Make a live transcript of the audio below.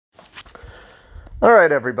All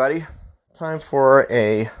right, everybody. Time for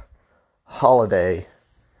a holiday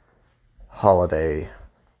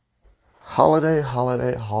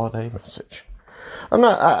message.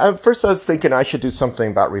 At first I was thinking I should do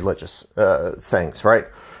something about religious things, right?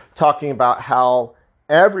 Talking about how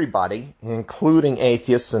everybody, including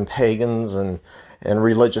atheists and pagans and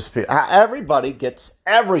religious people, everybody gets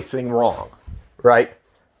everything wrong, right?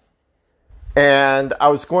 And I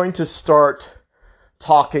was going to start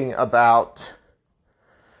talking about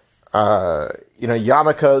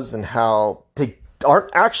yarmulkes and how they aren't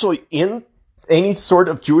actually in any sort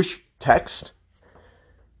of Jewish text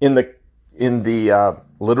in the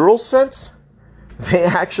literal sense. They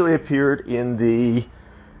actually appeared in the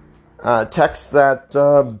text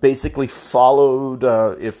that basically followed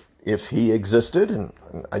if he existed, and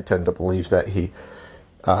I tend to believe that he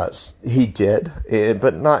did,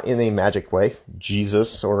 but not in a magic way.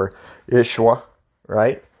 Jesus or Yeshua,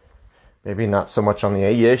 right? Maybe not so much on the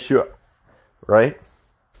Yeshua, right?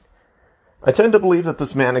 I tend to believe that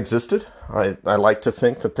this man existed. I like to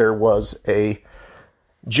think that there was a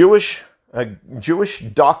Jewish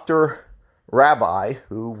doctor rabbi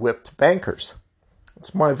who whipped bankers.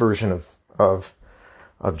 That's my version of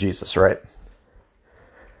Jesus, right?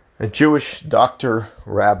 A Jewish doctor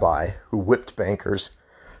rabbi who whipped bankers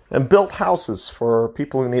and built houses for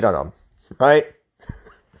people who needed them, right?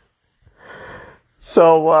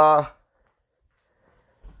 So,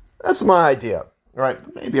 that's my idea, right?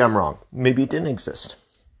 Maybe I'm wrong. Maybe it didn't exist.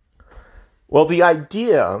 Well, the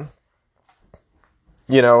idea,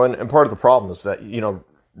 and part of the problem is that,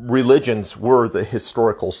 religions were the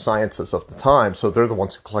historical sciences of the time, so they're the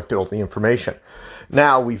ones who collected all the information.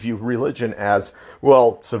 Now we view religion as,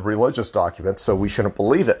 well, it's a religious document, so we shouldn't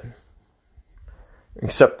believe it.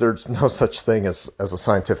 Except there's no such thing as a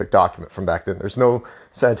scientific document from back then. There's no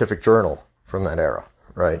scientific journal from that era,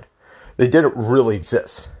 right? They didn't really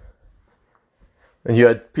exist. And you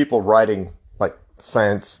had people writing like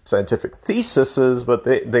scientific theses, but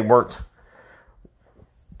they weren't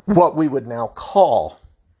what we would now call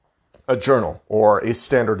a journal or a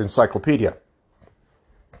standard encyclopedia.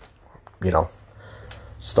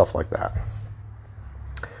 Stuff like that.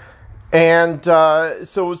 And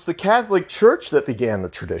so it was the Catholic Church that began the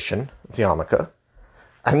tradition of the yarmulke.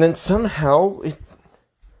 And then somehow it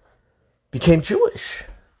became Jewish,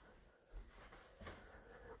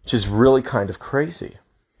 which is really kind of crazy.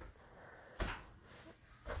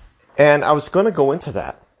 And I was going to go into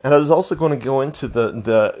that. And I was also going to go into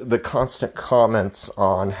the constant comments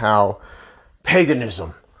on how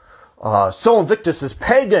paganism, Sol Invictus is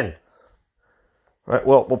pagan. Right?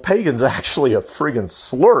 Well, pagan's actually a friggin'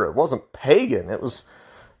 slur. It wasn't pagan. It was,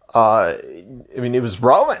 it was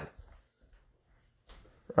Roman.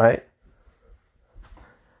 Right?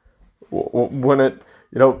 When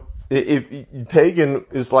if pagan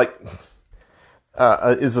is like,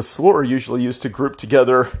 is a slur usually used to group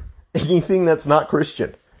together anything that's not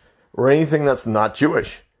Christian, or anything that's not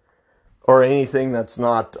Jewish, or anything that's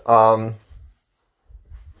not,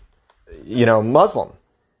 Muslim.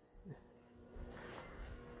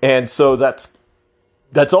 And so that's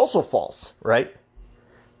also false, right?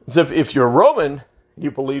 So if you're Roman, you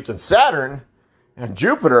believed in Saturn and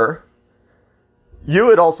Jupiter, you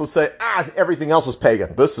would also say, everything else is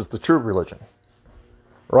pagan. This is the true religion,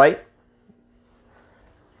 right?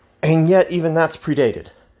 And yet even that's predated.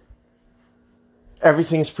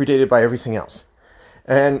 Everything is predated by everything else.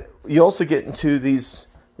 And you also get into these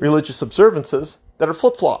religious observances that are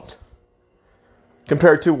flip-flopped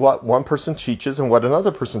compared to what one person teaches and what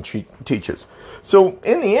another person teaches. So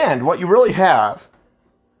in the end, what you really have,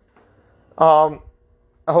 and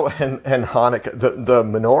Hanukkah, the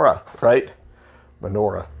menorah, right?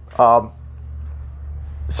 Menorah.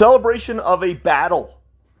 Celebration of a battle.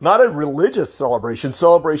 Not a religious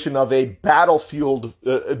celebration of a battlefield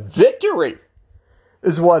victory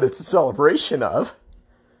is what it's a celebration of.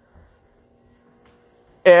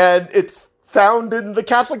 And it's found in the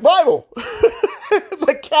Catholic Bible.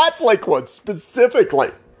 The Catholic one, specifically.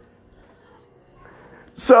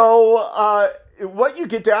 So, what you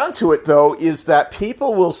get down to it, though, is that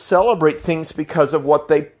people will celebrate things because of what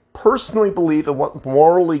they personally believe and what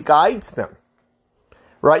morally guides them.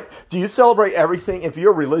 Right? Do you celebrate everything? If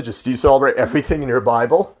you're religious, do you celebrate everything in your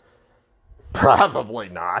Bible? Probably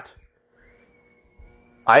not.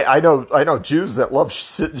 I know Jews that love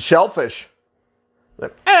shellfish.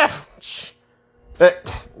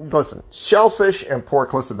 Listen, shellfish and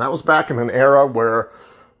pork, listen, that was back in an era where,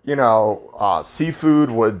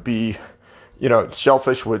 seafood would be,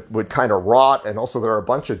 shellfish would kind of rot. And also there are a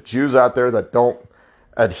bunch of Jews out there that don't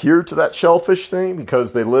adhere to that shellfish thing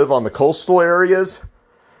because they live on the coastal areas.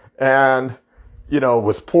 And,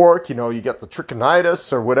 with pork, you get the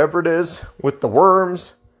trichinitis or whatever it is with the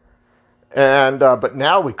worms. And but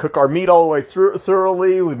now we cook our meat all the way through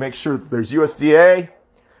thoroughly. We make sure that there's USDA.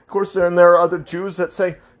 Of course, then there are other Jews that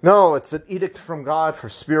say, no, it's an edict from God for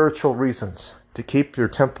spiritual reasons, to keep your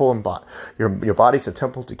temple and your body's a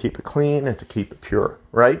temple, to keep it clean and to keep it pure,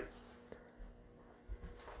 right?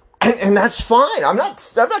 And that's fine. I'm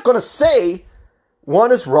not going to say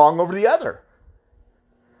one is wrong over the other,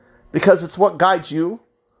 because it's what guides you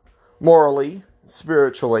morally,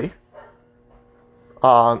 spiritually,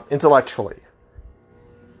 intellectually.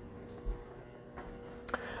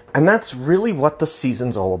 And that's really what the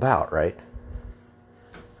season's all about, right?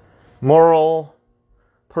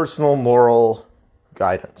 Personal moral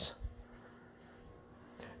guidance.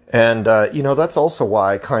 And, that's also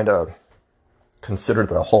why I kind of consider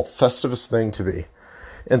the whole Festivus thing to be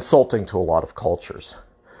insulting to a lot of cultures.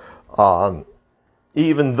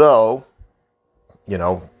 Even though,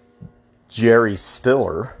 Jerry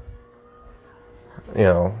Stiller,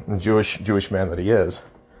 Jewish man that he is,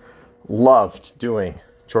 loved doing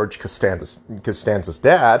George Costanza's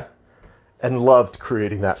dad, and loved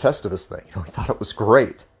creating that Festivus thing. He thought it was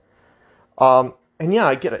great. And yeah,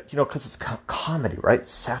 I get it, because it's comedy, right?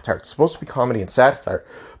 It's satire. It's supposed to be comedy and satire.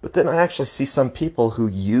 But then I actually see some people who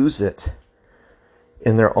use it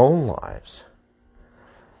in their own lives.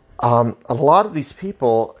 A lot of these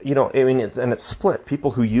people, it's split. People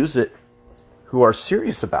who use it, who are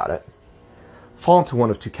serious about it, fall into one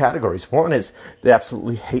of two categories. One is they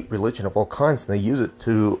absolutely hate religion of all kinds, and they use it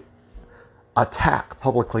to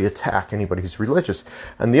publicly attack anybody who's religious.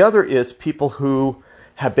 And the other is people who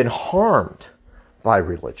have been harmed by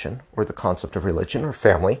religion, or the concept of religion, or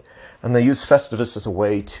family, and they use Festivus as a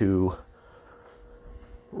way to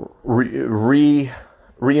reinvent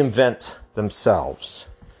themselves,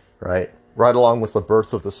 right? Right along with the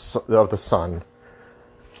birth of the sun,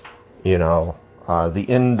 the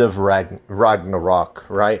end of Ragnarok,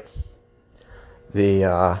 right?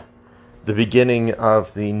 The beginning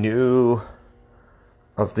of the new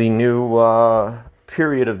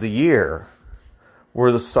period of the year,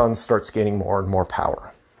 where the sun starts gaining more and more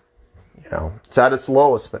power. It's at its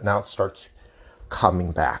lowest, but now it starts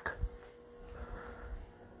coming back.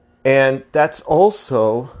 And that's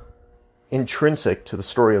also intrinsic to the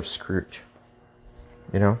story of Scrooge.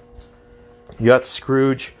 You got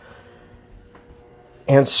Scrooge,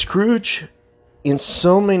 and Scrooge, in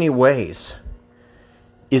so many ways,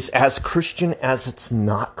 is as Christian as it's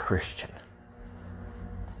not Christian.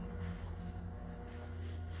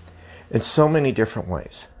 In so many different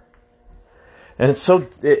ways. And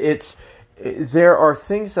there are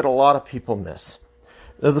things that a lot of people miss.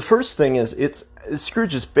 Now, the first thing is,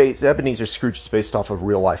 Ebenezer Scrooge is based off of a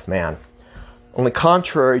real life man. Only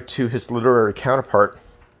contrary to his literary counterpart,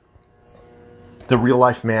 the real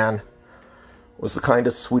life man was the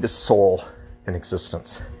kindest, sweetest soul in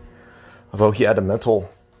existence. Although he had a mental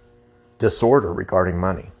disorder regarding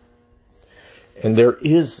money. And there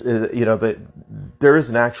is, there is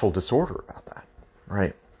an actual disorder about that,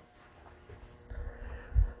 right?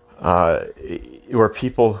 Where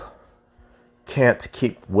people can't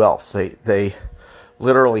keep wealth. They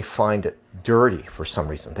literally find it dirty for some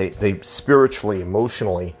reason. They spiritually,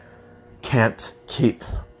 emotionally can't keep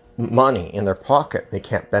money in their pocket. They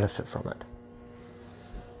can't benefit from it.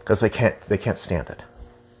 Because they can't stand it.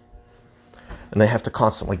 And they have to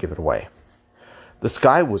constantly give it away. This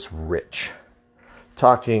guy was rich.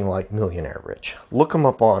 Talking like millionaire rich. Look him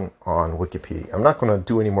up on Wikipedia. I'm not going to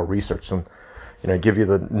do any more research and give you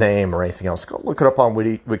the name or anything else. Go look it up on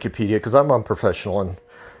Wikipedia, because I'm unprofessional and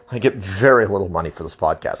I get very little money for this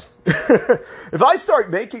podcast. If I start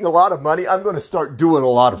making a lot of money, I'm going to start doing a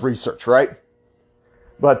lot of research, right?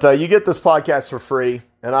 But you get this podcast for free,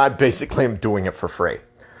 and I basically am doing it for free.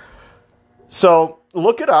 So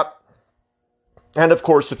look it up. And of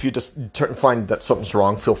course, if you just find that something's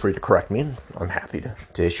wrong, feel free to correct me, and I'm happy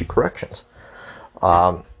to issue corrections.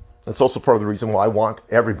 It's also part of the reason why I want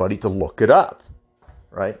everybody to look it up,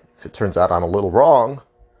 right? If it turns out I'm a little wrong,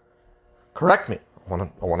 correct me. I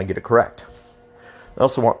want to get it correct. I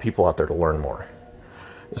also want people out there to learn more.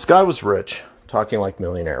 This guy was rich, talking like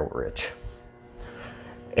millionaire rich.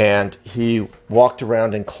 And he walked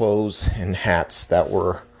around in clothes and hats that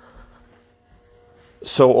were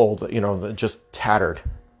so old that, just tattered.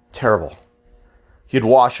 Terrible. He'd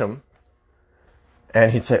wash them,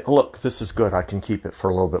 and he'd say, look, this is good. I can keep it for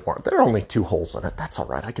a little bit more. There are only 2 holes in it. That's all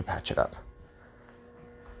right. I can patch it up.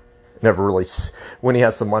 Never really, when he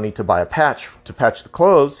has the money to buy to patch the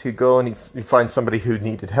clothes, he'd go and he'd find somebody who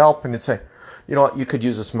needed help, and he'd say, you know what, you could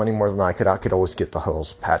use this money more than I could. I could always get the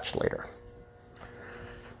holes patched later.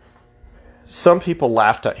 some people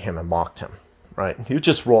laughed at him and mocked him, right? He would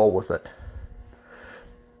just roll with it.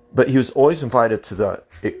 But he was always invited to the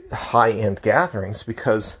high-end gatherings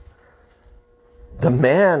because the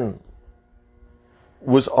man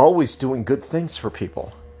was always doing good things for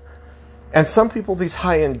people. And some people, these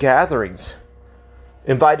high-end gatherings,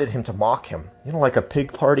 invited him to mock him. You know, like a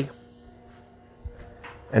pig party.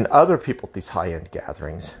 And other people at these high-end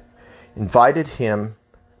gatherings invited him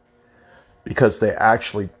because they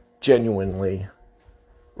actually genuinely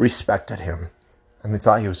respected him. And they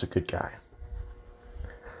thought he was a good guy.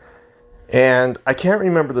 And I can't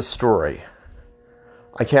remember the story.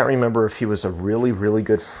 I can't remember if he was a really, really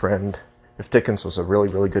good friend, if Dickens was a really,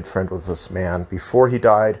 really good friend with this man before he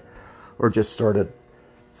died, or just started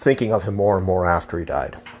thinking of him more and more after he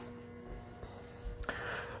died.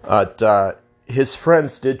 His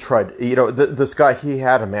friends did try to, this guy, he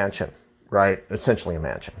had a mansion, right? Essentially a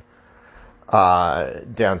mansion,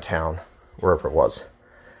 downtown, wherever it was.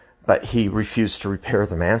 But he refused to repair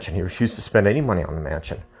the mansion. He refused to spend any money on the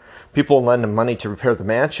mansion. People lend him money to repair the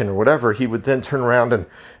mansion or whatever. He would then turn around and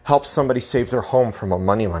help somebody save their home from a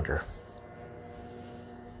moneylender.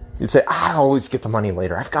 He'd say, I'll always get the money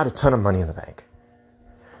later. I've got a ton of money in the bank.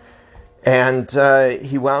 And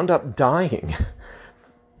he wound up dying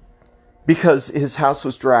because his house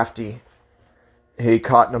was drafty. He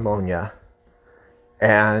caught pneumonia.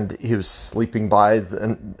 And he was sleeping by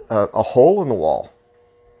a hole in the wall.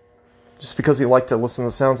 Just because he liked to listen to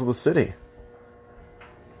the sounds of the city.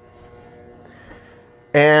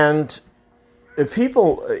 And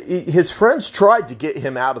his friends tried to get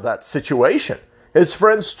him out of that situation. His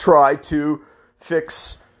friends tried to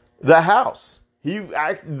fix the house.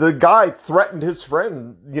 The guy threatened his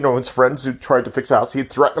friend, his friends who tried to fix the house. He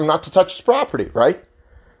threatened them not to touch his property, right?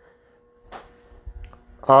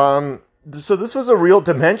 So this was a real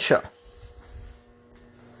dementia.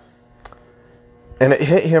 And it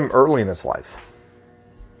hit him early in his life.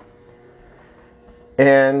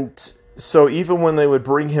 And so even when they would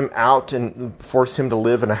bring him out and force him to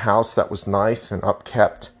live in a house that was nice and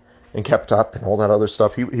upkept and kept up and all that other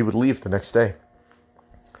stuff, he would leave the next day.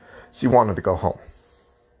 So he wanted to go home.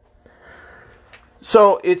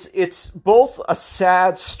 So it's both a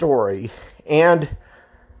sad story and,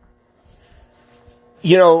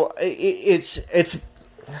 it's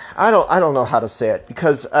I don't know how to say it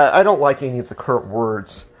because I don't like any of the current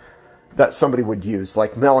words that somebody would use,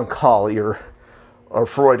 like melancholy or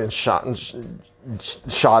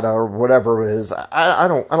Freudenschata or whatever it is. I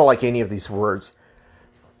don't like any of these words.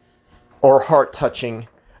 Or heart-touching.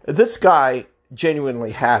 This guy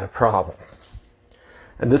genuinely had a problem.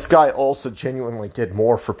 And this guy also genuinely did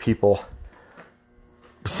more for people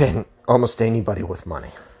than almost anybody with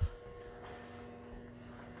money.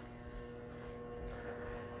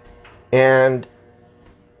 And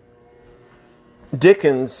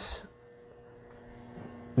Dickens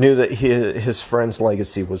knew that his friend's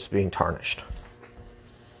legacy was being tarnished.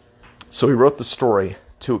 So he wrote the story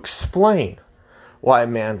to explain why a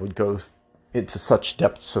man would go into such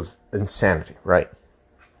depths of insanity, right?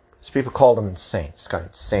 So people called him insane. This guy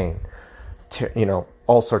insane.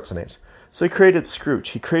 All sorts of names. So he created Scrooge.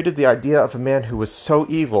 He created the idea of a man who was so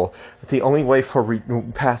evil that the only way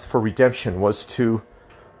path for redemption was to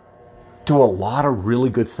do a lot of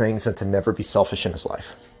really good things and to never be selfish in his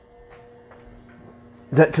life.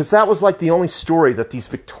 Because that was like the only story that these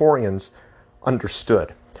Victorians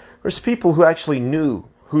understood. There's people who actually knew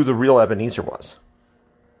who the real Ebenezer was.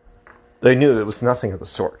 They knew it was nothing of the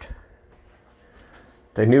sort.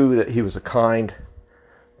 They knew that he was a kind,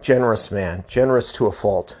 generous man, generous to a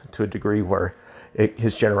fault, to a degree where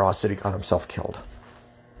his generosity got himself killed.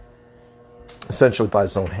 Essentially by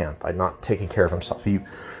his own hand, by not taking care of himself. He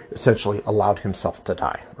essentially allowed himself to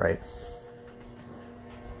die, right?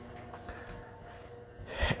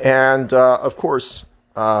 And, of course,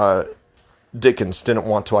 Dickens didn't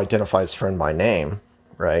want to identify his friend by name,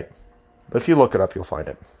 right? But if you look it up, you'll find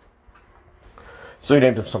it. So he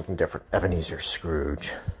named him something different. Ebenezer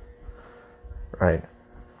Scrooge. Right?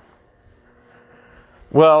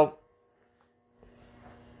 Well,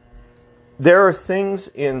 there are things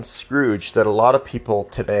in Scrooge that a lot of people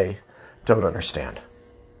today don't understand.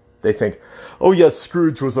 They think, oh yes,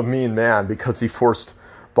 Scrooge was a mean man because he forced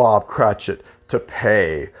Bob Cratchit to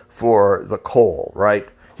pay for the coal, right?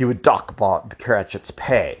 He would dock Bob Cratchit's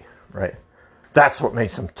pay, right? That's what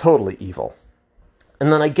makes him totally evil.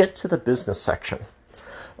 And then I get to the business section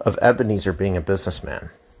of Ebenezer being a businessman.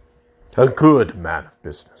 A good man of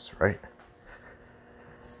business, right?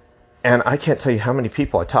 And I can't tell you how many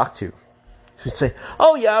people I talk to who say,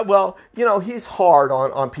 oh yeah, well, he's hard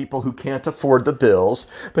on people who can't afford the bills,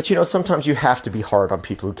 but sometimes you have to be hard on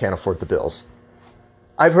people who can't afford the bills.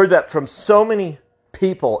 I've heard that from so many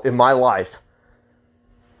people in my life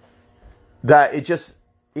that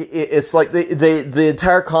it's like the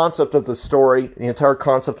entire concept of the story, the entire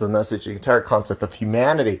concept of the message, the entire concept of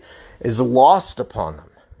humanity is lost upon them.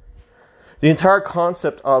 The entire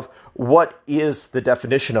concept of what is the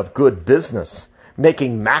definition of good business,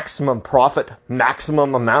 making maximum profit,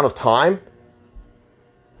 maximum amount of time.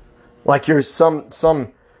 Like you're some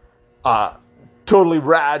totally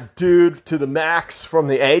rad dude to the max from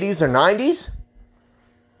the 80s or 90s.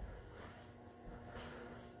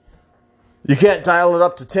 You can't dial it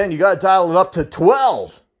up to 10. You got to dial it up to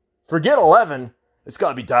 12. Forget 11. It's got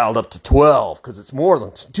to be dialed up to 12 because it's more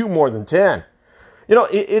than 10.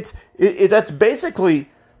 That's basically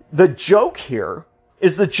the joke here.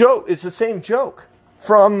 Is the joke? It's the same joke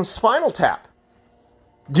from Spinal Tap.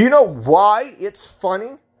 Do you know why it's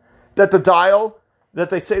funny that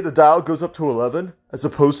they say the dial goes up to 11 as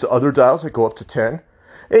opposed to other dials that go up to 10?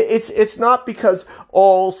 It's not because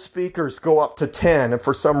all speakers go up to 10 and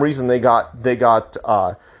for some reason they got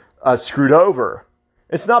screwed over.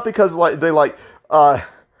 It's not because they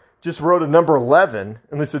just wrote a number 11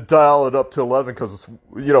 and they said dial it up to 11 because it's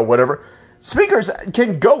whatever. Speakers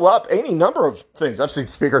can go up any number of things. I've seen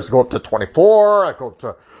speakers go up to 24. I go up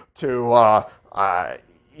to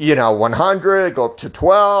 100. Go up to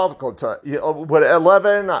 12. Go to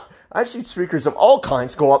 11. I've seen speakers of all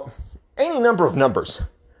kinds go up any number of numbers.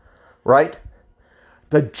 Right?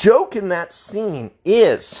 The joke in that scene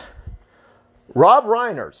is Rob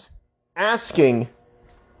Reiner's asking,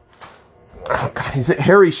 oh God, is it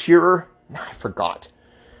Harry Shearer? No, I forgot.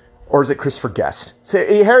 Or is it Christopher Guest?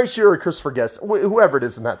 Say Harry Shearer or Christopher Guest, whoever it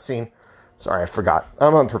is in that scene. Sorry, I forgot.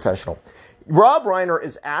 I'm unprofessional. Rob Reiner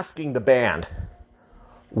is asking the band,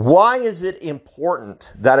 why is it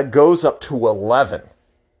important that it goes up to 11?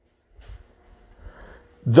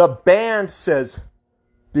 The band says,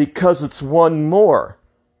 because it's one more.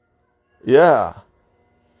 Yeah.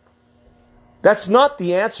 That's not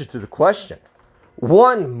the answer to the question.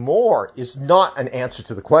 One more is not an answer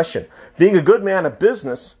to the question. Being a good man of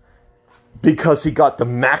business because he got the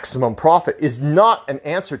maximum profit is not an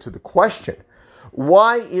answer to the question.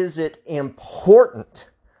 Why is it important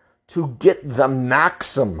to get the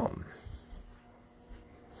maximum?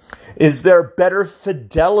 Is there better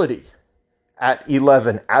fidelity at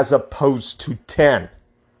 11 as opposed to 10?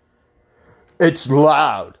 It's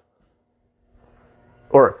loud.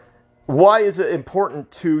 Or why is it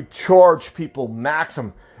important to charge people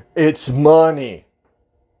maximum? It's money.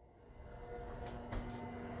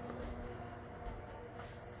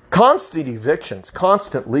 Constant evictions,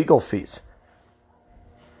 constant legal fees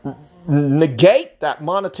negate that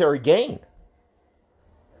monetary gain.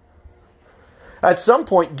 At some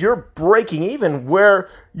point, you're breaking even where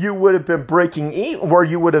you would have been breaking even, where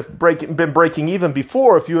you would have been breaking even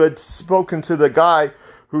before if you had spoken to the guy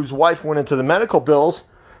whose wife went into the medical bills.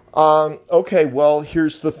 Okay, well,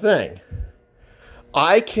 here's the thing.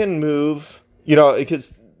 I can move,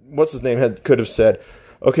 because what's his name could have said,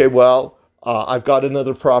 okay, well, I've got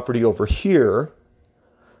another property over here.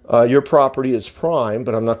 Your property is prime,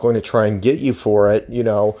 but I'm not going to try and get you for it,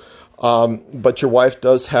 but your wife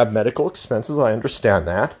does have medical expenses. I understand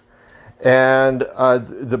that. And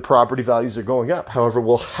the property values are going up. However,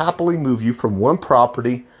 we'll happily move you from one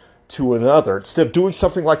property to another. Instead of doing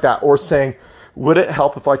something like that or saying, would it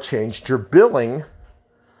help if I changed your billing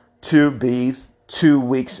to be 2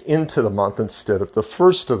 weeks into the month instead of the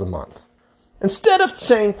first of the month? Instead of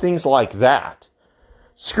saying things like that,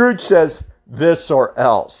 Scrooge says, this or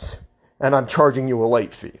else, and I'm charging you a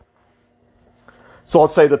late fee. So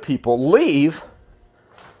let's say the people leave.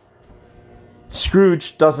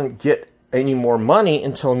 Scrooge doesn't get any more money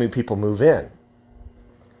until new people move in.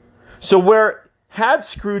 So had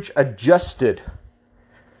Scrooge adjusted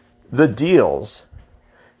the deals,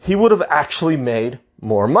 he would have actually made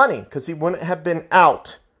more money because he wouldn't have been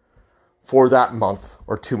out for that month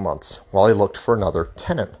or 2 months while he looked for another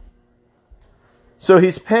tenant. So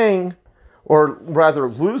he's paying, or rather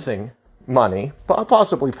losing money,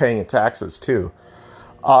 possibly paying in taxes too.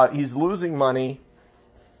 He's losing money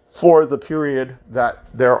for the period that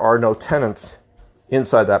there are no tenants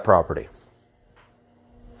inside that property.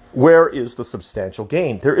 Where is the substantial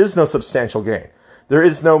gain? There is no substantial gain. There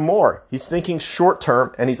is no more. He's thinking short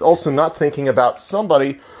term, and he's also not thinking about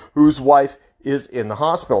somebody whose wife is in the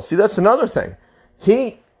hospital. See, that's another thing.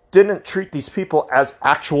 He didn't treat these people as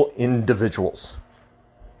actual individuals.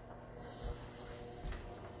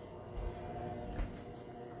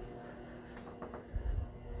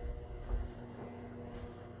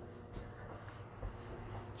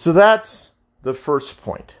 So that's the first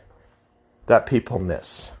point that people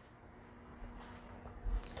miss.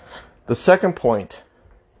 The second point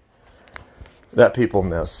that people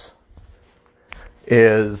miss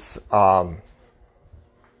is,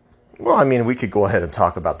 we could go ahead and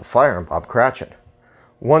talk about the fire and Bob Cratchit.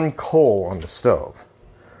 One coal on the stove,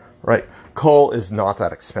 right? Coal is not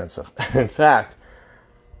that expensive. In fact,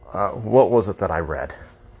 what was it that I read?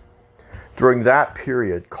 During that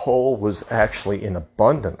period, coal was actually in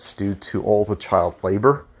abundance due to all the child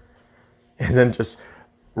labor, and then just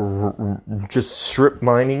strip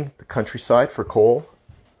mining the countryside for coal.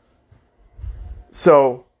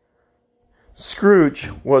 So Scrooge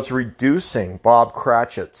was reducing Bob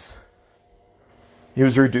Cratchit's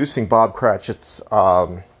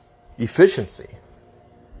efficiency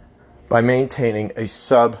by maintaining a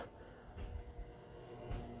sub-warm,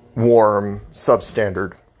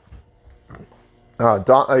 substandard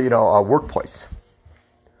workplace.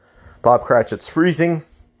 Bob Cratchit's freezing.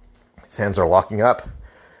 His hands are locking up.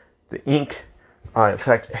 The ink, in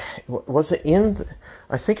fact, was it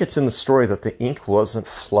I think it's in the story that the ink wasn't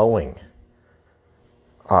flowing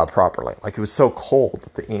properly. Like, it was so cold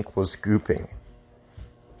that the ink was gooping.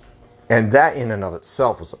 And that in and of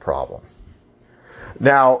itself was a problem.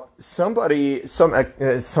 Now, somebody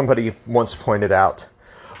once pointed out,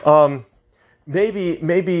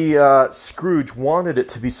 maybe Scrooge wanted it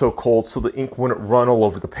to be so cold so the ink wouldn't run all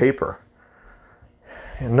over the paper.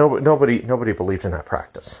 And nobody believed in that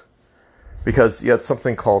practice, because you had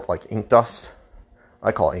something called like ink dust.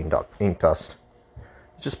 I call it ink dust.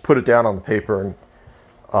 Just put it down on the paper, and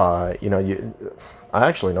I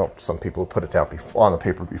actually know some people who put it down on the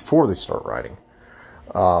paper before they start writing.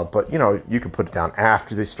 But you can put it down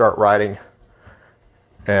after they start writing.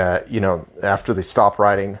 After they stop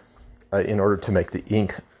writing, in order to make the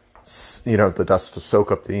ink, the dust to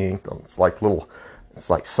soak up the ink. It's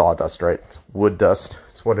like sawdust, right? Wood dust.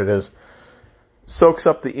 It's what it is. Soaks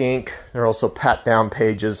up the ink. There are also pat down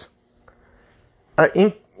pages.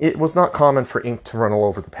 Ink. It was not common for ink to run all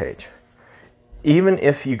over the page. Even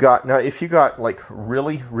if you got like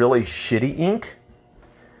really, really shitty ink,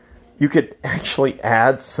 you could actually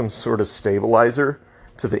add some sort of stabilizer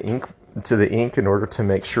to the ink in order to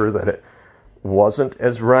make sure that it wasn't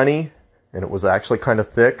as runny and it was actually kind of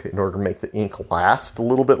thick, in order to make the ink last a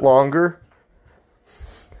little bit longer.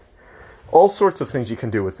 All sorts of things you can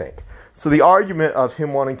do with ink. So the argument of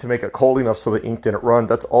him wanting to make it cold enough so the ink didn't run,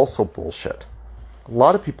 that's also bullshit. A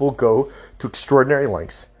lot of people go to extraordinary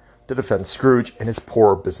lengths to defend Scrooge and his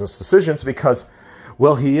poor business decisions because,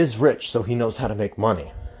 well, he is rich, so he knows how to make money.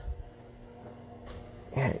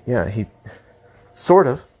 Yeah, he sort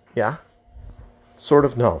of, yeah. Sort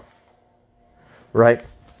of, no. Right?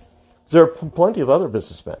 There are plenty of other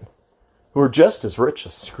businessmen who are just as rich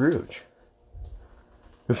as Scrooge,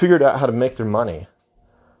 who figured out how to make their money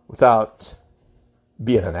without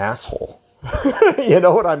being an asshole. You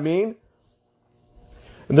know what I mean?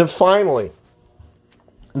 And then finally,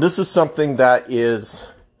 this is something that is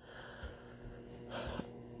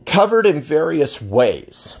covered in various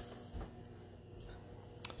ways.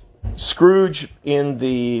 Scrooge in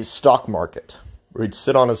the stock market, where he'd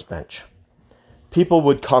sit on his bench. People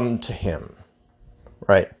would come to him,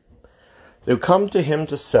 right? They would come to him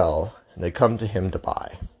to sell, and they'd come to him to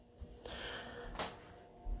buy.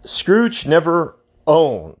 Scrooge never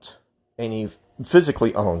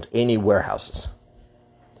physically owned any warehouses.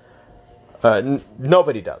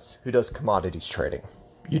 Nobody does. Who does commodities trading?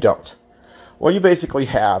 You don't. What you basically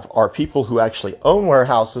have are people who actually own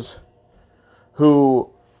warehouses,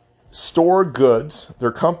 who store goods.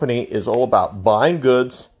 Their company is all about buying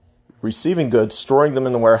goods, receiving goods, storing them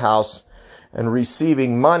in the warehouse, and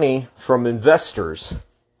receiving money from investors.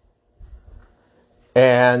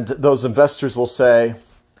 And those investors will say,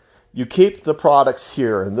 you keep the products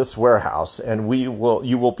here in this warehouse, and you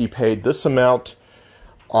will be paid this amount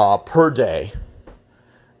per day.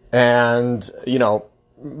 And,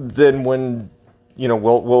 then when,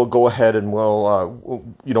 we'll go ahead and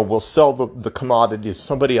we'll sell the commodity to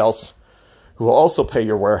somebody else who will also pay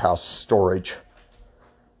your warehouse storage.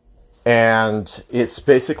 And it's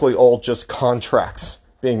basically all just contracts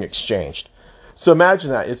being exchanged. So imagine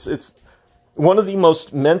that. It's one of the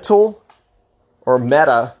most mental or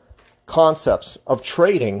meta concepts of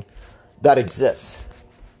trading that exists.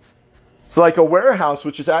 So like a warehouse,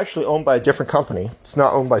 which is actually owned by a different company, it's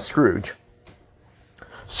not owned by Scrooge.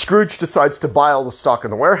 Scrooge decides to buy all the stock in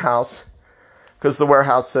the warehouse because the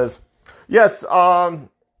warehouse says, yes,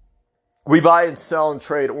 we buy and sell and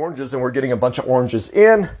trade oranges, and we're getting a bunch of oranges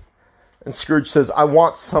in. And Scrooge says, I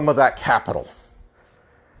want some of that capital.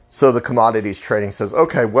 So the commodities trading says,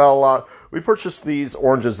 okay, well, we purchased these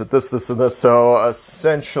oranges at this, this, and this. So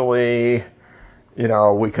essentially,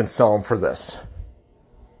 we can sell them for this.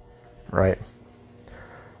 Right?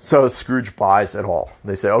 So Scrooge buys it all.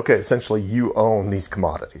 They say, okay, essentially you own these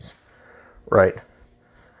commodities. Right?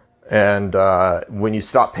 And when you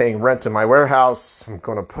stop paying rent in my warehouse, I'm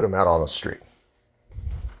going to put them out on the street.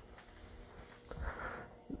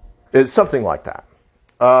 It's something like that.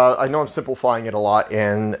 I know I'm simplifying it a lot,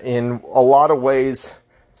 and in a lot of ways,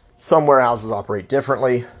 some warehouses operate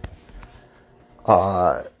differently.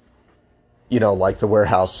 Like the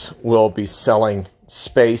warehouse will be selling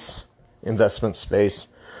space, investment space.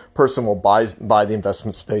 Person will buy the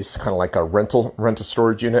investment space, kind of like rent a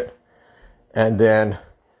storage unit, and then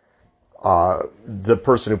the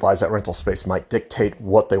person who buys that rental space might dictate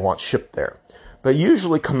what they want shipped there. But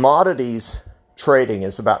usually commodities trading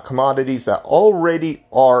is about commodities that already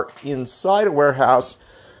are inside a warehouse,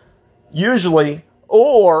 usually,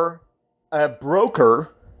 or a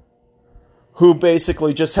broker who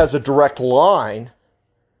basically just has a direct line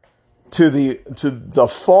to the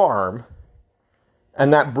farm,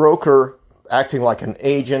 and that broker, acting like an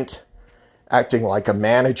agent, acting like a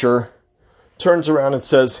manager, turns around and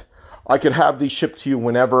says, I could have these shipped to you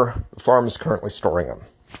whenever the farm is currently storing them.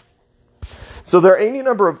 So there are any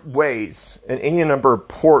number of ways and any number of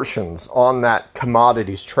portions on that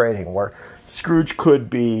commodities trading where Scrooge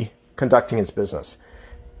could be conducting his business.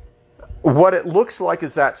 What it looks like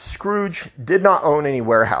is that Scrooge did not own any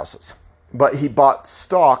warehouses, but he bought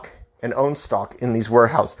stock and owned stock in these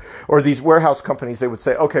warehouse, or these warehouse companies. They would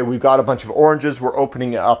say, okay, we've got a bunch of oranges, we're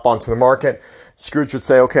opening it up onto the market. Scrooge would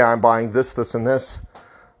say, okay, I'm buying this, this, and this,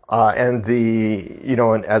 and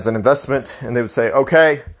as an investment, and they would say,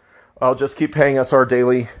 okay, I'll just keep paying us our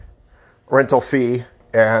daily rental fee,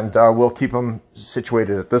 and we'll keep them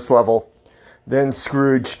situated at this level. Then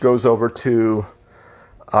Scrooge goes over to,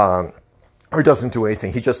 or doesn't do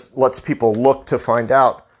anything. He just lets people look to find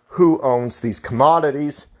out who owns these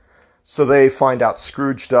commodities. So they find out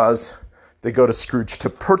Scrooge does. They go to Scrooge to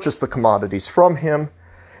purchase the commodities from him.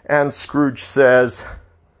 And Scrooge says,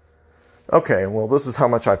 okay, well, this is how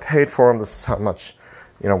much I paid for them. This is how much,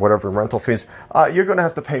 whatever rental fees. You're going to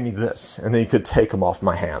have to pay me this. And then you could take them off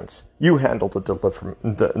my hands. You handle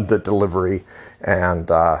the delivery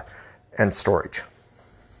and storage.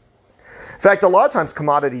 In fact, a lot of times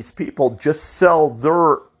commodities people just sell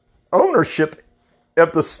their ownership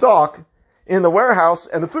of the stock in the warehouse,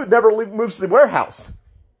 and the food never moves to the warehouse.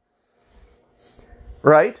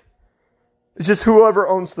 Right? It's just whoever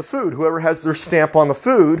owns the food, whoever has their stamp on the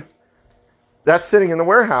food, that's sitting in the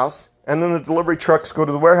warehouse, and then the delivery trucks go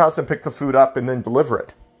to the warehouse and pick the food up and then deliver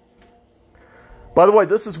it. By the way,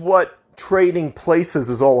 this is what trading places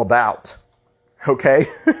is all about. Okay?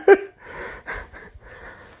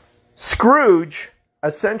 Scrooge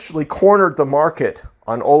essentially cornered the market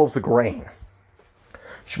on all of the grain,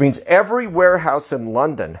 which means every warehouse in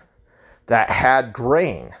London that had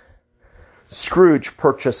grain, Scrooge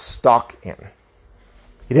purchased stock in.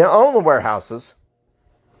 He didn't own the warehouses.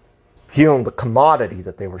 He owned the commodity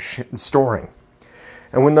that they were storing.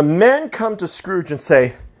 And when the men come to Scrooge and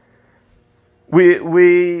say,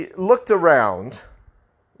 we looked around,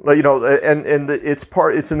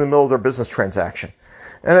 it's in the middle of their business transaction.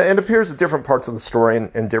 And it appears at different parts of the story,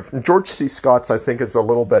 and different. George C. Scott's, I think, is a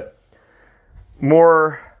little bit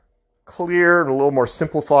more clear and a little more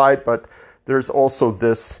simplified, but there's also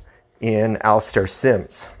this in Alistair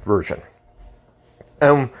Sim's version.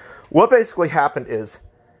 And what basically happened is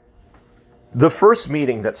the first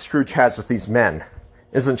meeting that Scrooge has with these men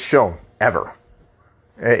isn't shown ever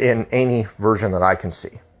in any version that I can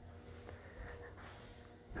see,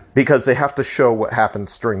 because they have to show what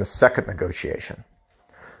happens during the second negotiation.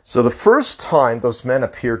 So the first time those men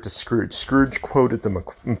appeared to Scrooge, Scrooge quoted them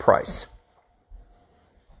a price.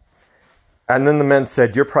 And then the men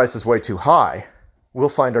said, your price is way too high. We'll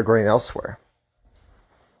find our grain elsewhere.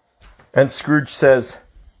 And Scrooge says,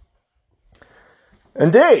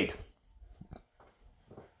 indeed,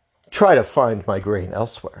 try to find my grain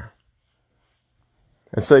elsewhere.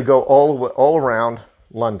 And so they go all around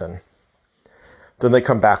London. Then they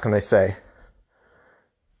come back and they say,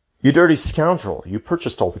 you dirty scoundrel, you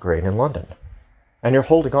purchased all the grain in London, and you're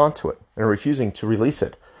holding on to it and refusing to release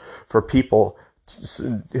it for people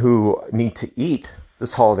who need to eat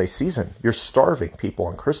this holiday season. You're starving people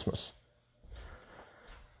on Christmas.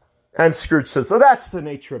 And Scrooge says, oh, that's the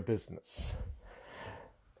nature of business.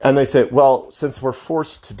 And they say, well, since we're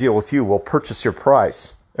forced to deal with you, we'll purchase your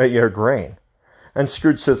price, your grain. And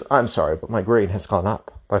Scrooge says, I'm sorry, but my grain has gone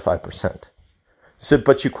up by 5%. He said,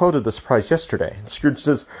 but you quoted this price yesterday. And Scrooge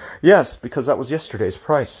says, yes, because that was yesterday's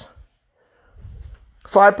price.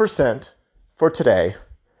 5% for today.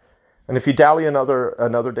 And if you dally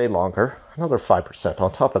another day longer, another 5%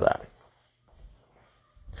 on top of that.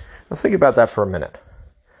 Now think about that for a minute.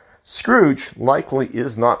 Scrooge likely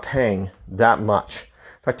is not paying that much.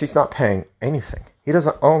 In fact, he's not paying anything. He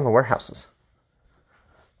doesn't own the warehouses.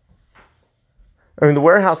 I mean, the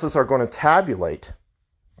warehouses are going to tabulate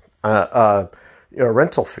a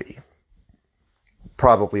rental fee,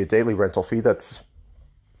 probably a daily rental fee that's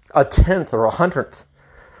a tenth or a hundredth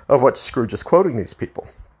of what Scrooge is quoting these people.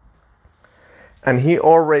 And he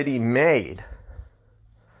already made,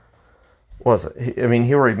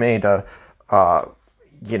 he already made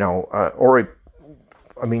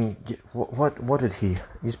what did he?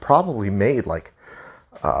 He's probably made like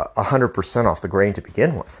 100% off the grain to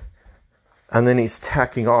begin with. And then he's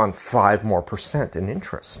tacking on 5% more in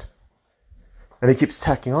interest. And he keeps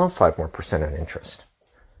tacking on 5% more in interest.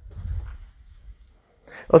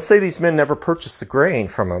 Let's say these men never purchased the grain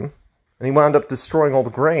from him, and he wound up destroying all the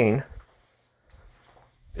grain.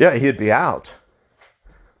 Yeah, he'd be out.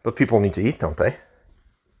 But people need to eat, don't they?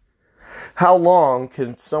 How long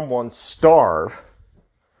can someone starve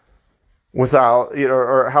without,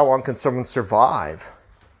 or how long can someone survive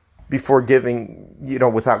before giving,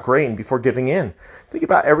 without grain, before giving in? Think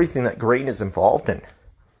about everything that grain is involved in.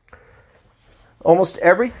 Almost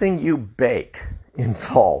everything you bake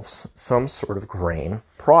involves some sort of grain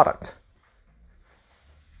product.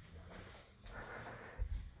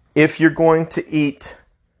 If you're going to eat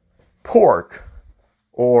pork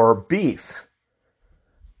or beef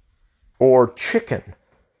or chicken,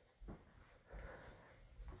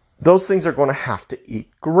 those things are going to have to eat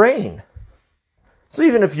grain. So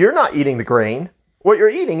even if you're not eating the grain, what you're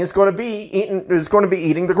eating is going to be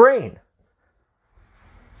eating the grain.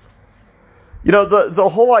 The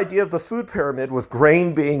whole idea of the food pyramid with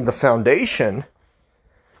grain being the foundation,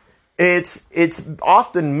 it's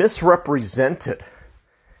often misrepresented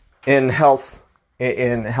in health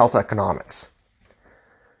economics.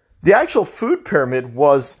 The actual food pyramid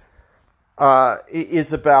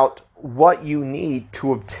is about what you need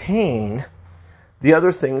to obtain the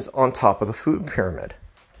other things on top of the food pyramid,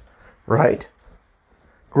 right?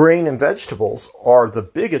 Grain and vegetables are the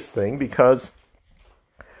biggest thing because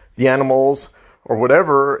the animals or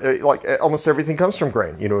whatever, like almost everything comes from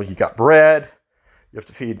grain. You got bread, you have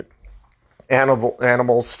to feed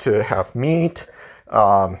animals to have meat.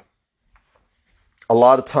 A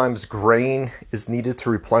lot of times grain is needed to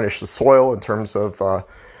replenish the soil in terms of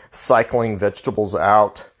cycling vegetables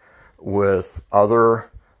out with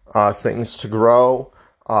other things to grow.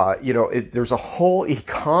 There's a whole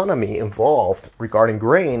economy involved regarding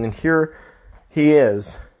grain, and here he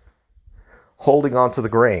is holding on to the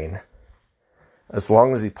grain as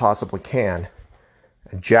long as he possibly can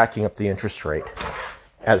and jacking up the interest rate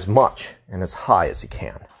as much and as high as he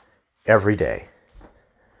can every day,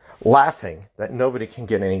 laughing that nobody can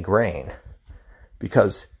get any grain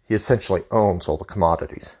because he essentially owns all the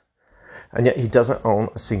commodities. And yet he doesn't own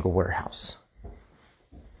a single warehouse.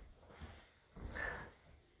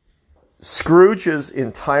 Scrooge's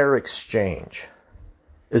entire exchange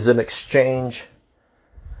is an exchange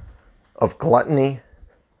of gluttony,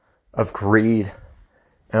 of greed,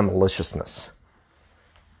 and maliciousness.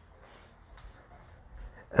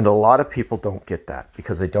 And a lot of people don't get that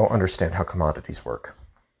because they don't understand how commodities work.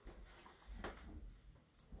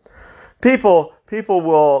 People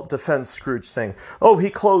will defend Scrooge saying, oh,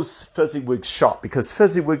 he closed Fezziwig's shop because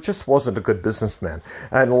Fezziwig just wasn't a good businessman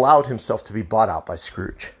and allowed himself to be bought out by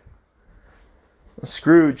Scrooge.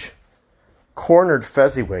 Scrooge cornered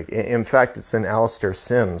Fezziwig. In fact, it's in Alastair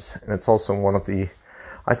Sims, and it's also one of the,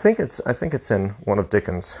 I think it's in one of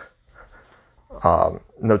Dickens'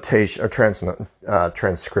 notation or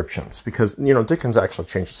transcriptions, because Dickens actually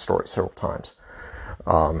changed the story several times.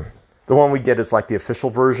 The one we get is like the official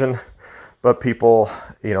version, but people,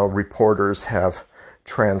 reporters have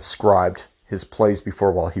transcribed his plays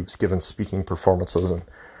before while he was given speaking performances, and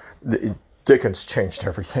Dickens changed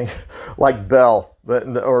everything. Like Belle,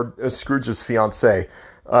 or Scrooge's fiancée,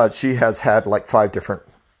 she has had like 5 different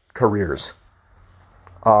careers.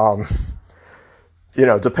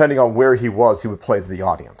 Depending on where he was, he would play to the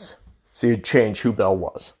audience. So he'd change who Belle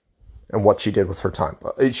was and what she did with her time.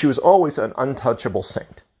 But she was always an untouchable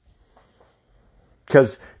saint.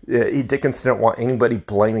 Because Dickens didn't want anybody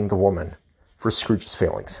blaming the woman for Scrooge's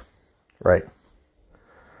failings, right?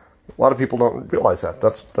 A lot of people don't realize that.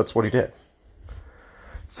 That's what he did.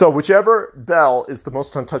 So whichever Belle is the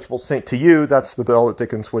most untouchable saint to you, that's the Belle that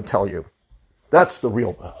Dickens would tell you. That's the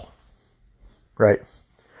real Belle, right?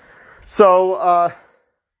 So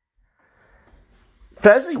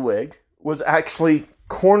Fezziwig was actually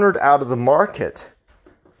cornered out of the market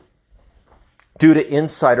due to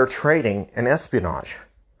insider trading and espionage.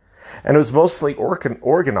 And it was mostly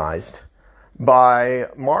organized by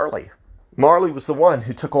Marley. Marley was the one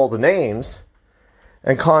who took all the names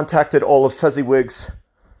and contacted all of Fezziwig's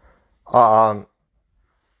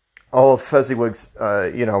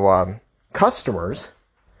customers,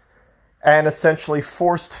 and essentially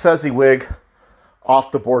forced Fezziwig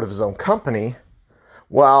off the board of his own company,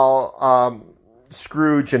 while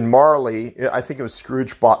Scrooge and Marley, I think it was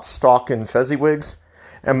Scrooge, bought stock in Fezziwig's,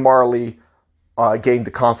 and Marley gained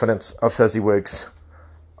the confidence of Fezziwig's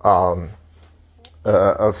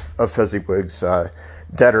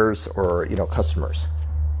debtors or customers.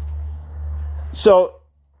 So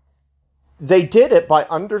they did it by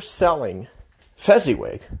underselling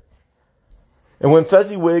Fezziwig. And when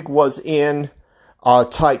Fezziwig was in a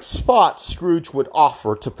tight spot, Scrooge would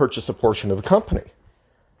offer to purchase a portion of the company.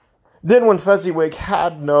 Then when Fezziwig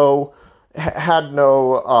had no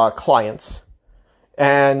clients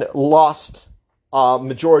and lost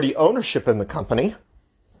majority ownership in the company,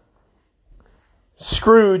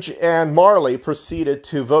 Scrooge and Marley proceeded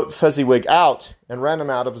to vote Fezziwig out and ran him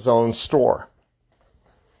out of his own store.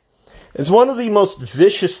 It's one of the most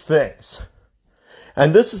vicious things.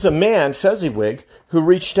 And this is a man, Fezziwig, who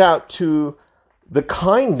reached out to with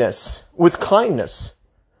kindness,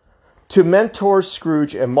 to mentor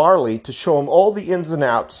Scrooge and Marley to show him all the ins and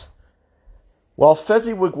outs, while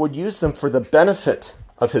Fezziwig would use them for the benefit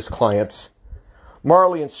of his clients.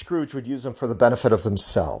 Marley and Scrooge would use them for the benefit of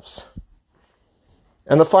themselves.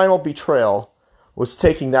 And the final betrayal was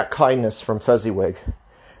taking that kindness from Fezziwig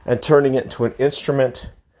and turning it into an instrument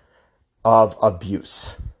of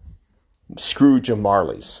abuse. Scrooge and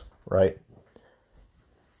Marley's, right?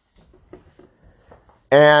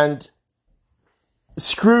 And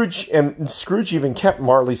Scrooge even kept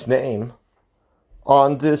Marley's name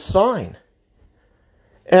on this sign.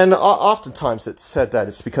 And oftentimes it's said that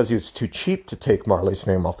it's because he was too cheap to take Marley's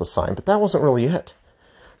name off the sign, but that wasn't really it.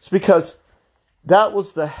 It's because that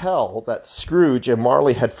was the hell that Scrooge and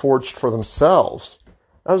Marley had forged for themselves.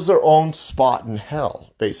 That was their own spot in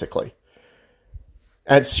hell, basically.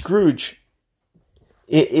 And Scrooge,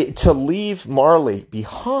 to leave Marley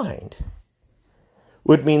behind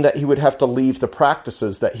would mean that he would have to leave the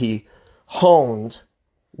practices that he honed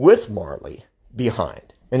with Marley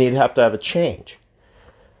behind. And he'd have to have a change.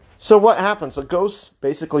 So what happens? The ghosts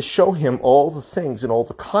basically show him all the things and all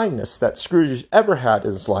the kindness that Scrooge has ever had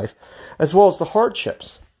in his life, as well as the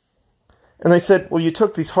hardships. And they said, well, you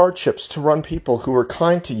took these hardships to run people who were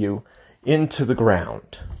kind to you into the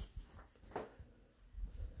ground.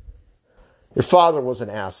 Your father was an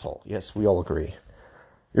asshole. Yes, we all agree.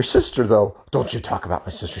 Your sister, though, don't you talk about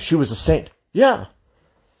my sister. She was a saint. Yeah.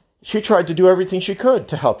 She tried to do everything she could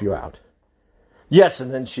to help you out. Yes,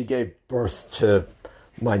 and then she gave birth to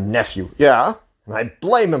my nephew. Yeah, and I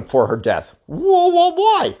blame him for her death.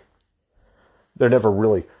 Why? They're never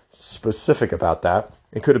really specific about that.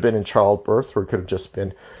 It could have been in childbirth, or it could have just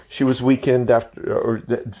been she was weakened after, or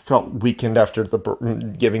felt weakened after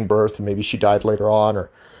giving birth, and maybe she died later on,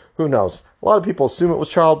 or who knows. A lot of people assume it was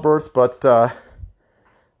childbirth, but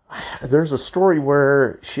there's a story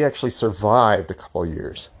where she actually survived a couple of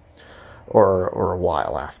years or a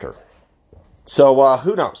while after. So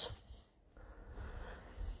who knows?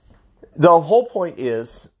 The whole point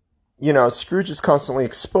is, Scrooge is constantly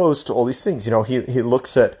exposed to all these things. He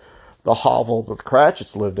looks at the hovel that the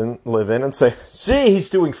Cratchits live in and say, see, he's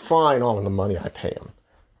doing fine on the money I pay him.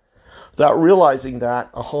 Without realizing that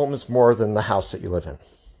a home is more than the house that you live in.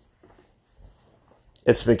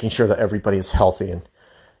 It's making sure that everybody is healthy and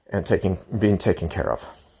being taken care of.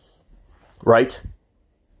 Right?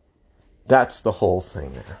 That's the whole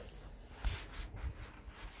thing there.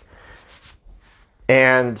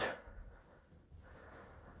 And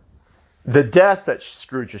the death that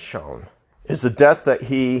Scrooge has shown is the death that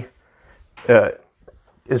he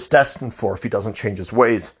is destined for if he doesn't change his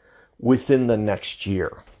ways within the next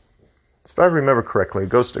year. So if I remember correctly,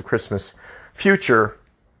 Ghost of Christmas Future,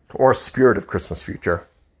 or Spirit of Christmas Future,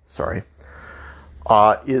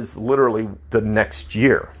 is literally the next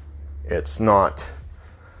year. It's not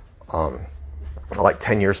like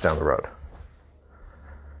 10 years down the road.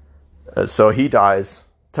 So he dies,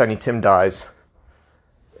 Tiny Tim dies,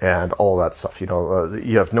 and all that stuff.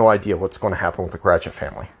 You have no idea what's going to happen with the Cratchit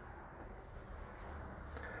family.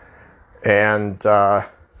 And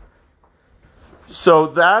so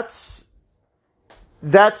that's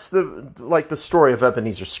the story of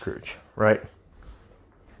Ebenezer Scrooge, right?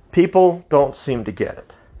 People don't seem to get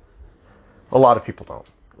it. A lot of people don't.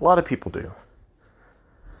 A lot of people do.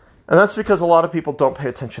 And that's because a lot of people don't pay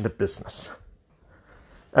attention to business.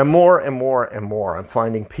 And more and more and more, I'm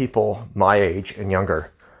finding people my age and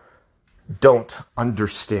younger don't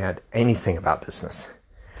understand anything about business.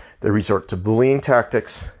 They resort to bullying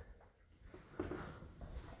tactics.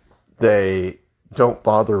 They don't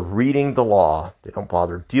bother reading the law. They don't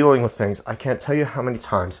bother dealing with things. I can't tell you how many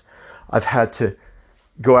times I've had to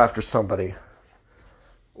go after somebody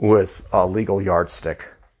with a legal yardstick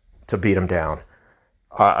to beat them down.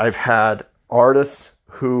 I've had artists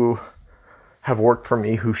who have worked for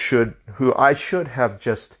me who I should have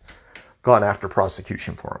just gone after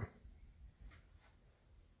prosecution for them.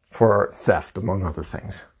 For theft, among other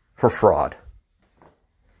things. For fraud.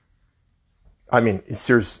 I mean,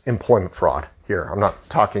 serious employment fraud here. I'm not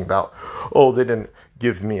talking about, oh, they didn't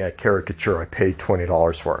give me a caricature I paid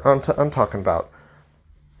 $20 for it. I'm talking about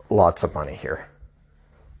lots of money here.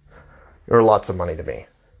 Or lots of money to me.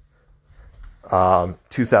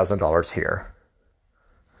 $2,000 here.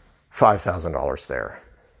 $5,000 there.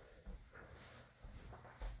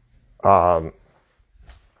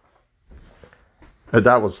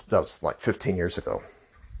 That was like 15 years ago.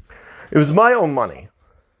 It was my own money,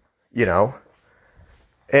 you know.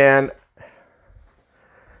 And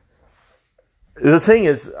the thing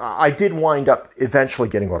is, I did wind up eventually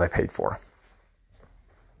getting what I paid for.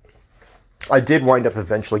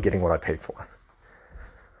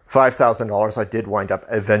 $5,000, I did wind up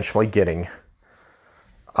eventually getting,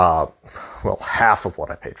 half of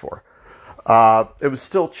what I paid for. It was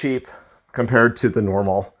still cheap compared to the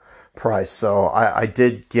normal price, so I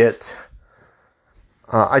did get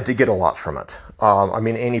a lot from it. I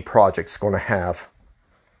mean, any project's going to have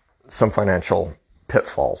some financial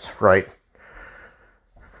pitfalls, right?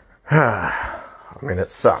 I mean, it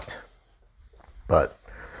sucked. But,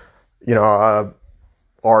 you know,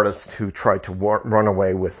 artist who tried to run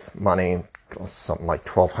away with money, something like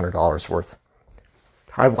 $1,200 worth,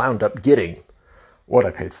 I wound up getting what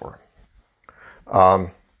I paid for.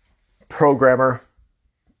 Programmer,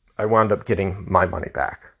 I wound up getting my money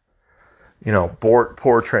back. You know,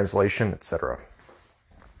 poor translation, etc.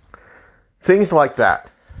 Things like that.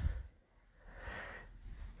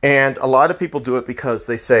 And a lot of people do it because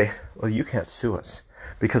they say, well, you can't sue us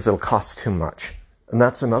because it'll cost too much. And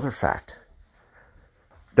that's another fact.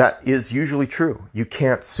 That is usually true. You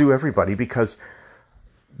can't sue everybody because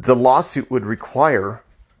the lawsuit would require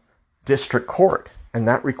district court, and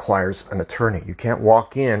that requires an attorney. You can't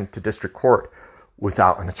walk into district court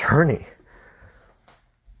without an attorney.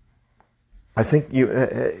 I think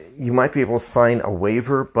you might be able to sign a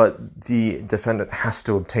waiver, but the defendant has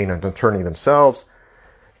to obtain an attorney themselves,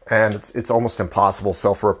 and it's almost impossible to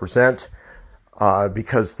self-represent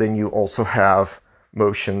because then you also have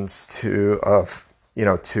motions to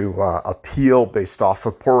appeal based off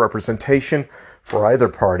of poor representation for either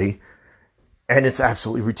party, and it's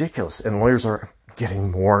absolutely ridiculous. And lawyers are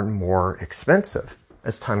getting more and more expensive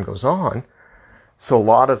as time goes on. So a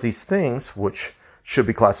lot of these things, which should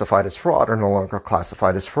be classified as fraud, are no longer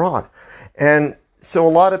classified as fraud. And so a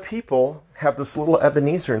lot of people have this little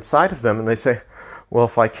Ebenezer inside of them, and they say, well,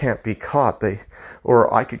 if I can't be caught,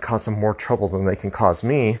 or I could cause them more trouble than they can cause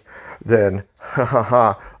me, then,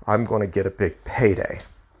 I'm going to get a big payday.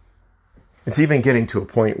 It's even getting to a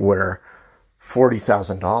point where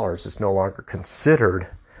 $40,000 is no longer considered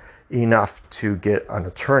enough to get an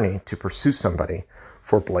attorney to pursue somebody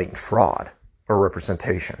for blatant fraud or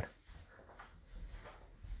representation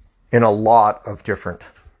in a lot of different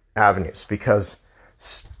avenues, because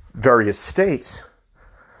various states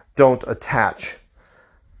don't attach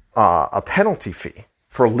a penalty fee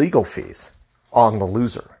for legal fees on the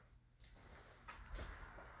loser.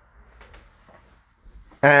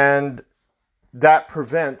 And that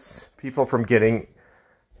prevents people from getting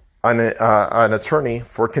an attorney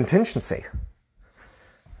for contingency,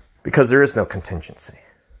 because there is no contingency.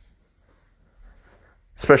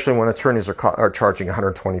 Especially when attorneys are charging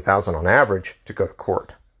 $120,000 on average to go to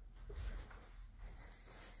court.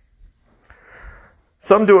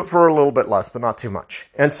 Some do it for a little bit less, but not too much.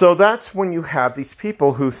 And so that's when you have these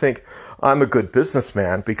people who think, I'm a good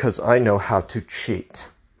businessman because I know how to cheat.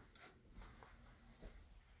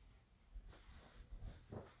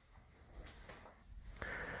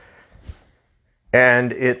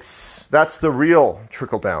 And that's the real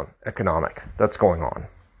trickle-down economic that's going on.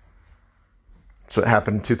 That's what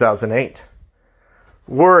happened in 2008.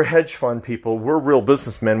 We're hedge fund people. We're real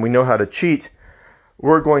businessmen. We know how to cheat.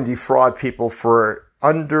 We're going to defraud people for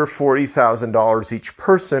under $40,000 each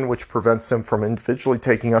person, which prevents them from individually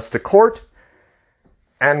taking us to court.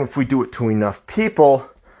 And if we do it to enough people,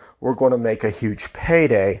 we're going to make a huge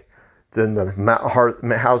payday then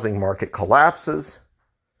the housing market collapses,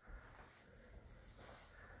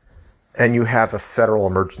 and you have a federal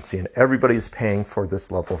emergency, and everybody's paying for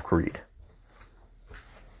this level of greed.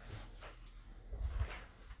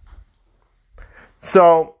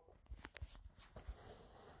 So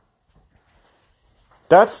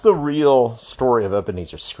that's the real story of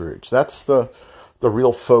Ebenezer Scrooge. That's the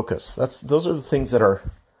real focus. Those are the things that are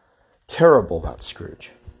terrible about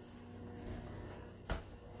Scrooge.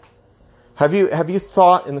 Have you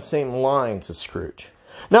thought in the same lines as Scrooge?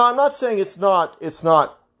 Now, I'm not saying it's not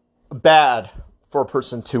bad for a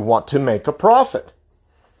person to want to make a profit.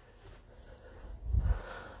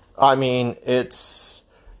 I mean, it's,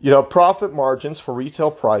 profit margins for retail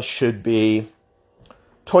price should be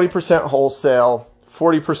 20% wholesale,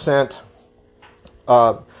 40%,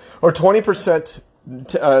 or 20%,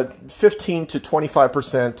 15 to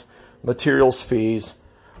 25% materials fees,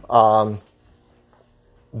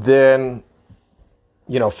 then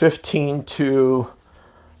 15 to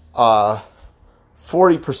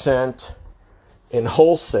 40% in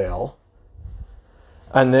wholesale,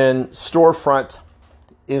 and then storefront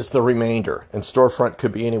is the remainder. And storefront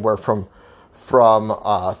could be anywhere from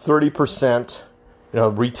 30%,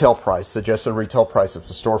 retail price, suggested retail price, it's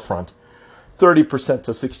a storefront, 30%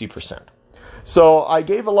 to 60%. So I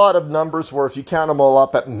gave a lot of numbers where if you count them all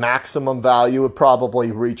up at maximum value, it would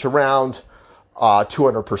probably reach around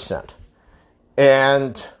 200%.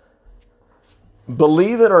 And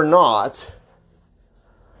believe it or not,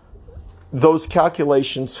 those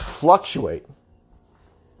calculations fluctuate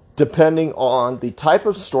depending on the type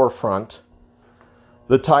of storefront,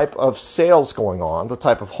 the type of sales going on, the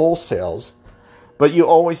type of wholesales. But you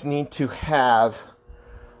always need to have,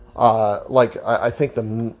 I think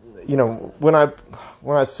when I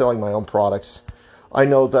was selling my own products, I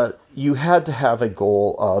know that you had to have a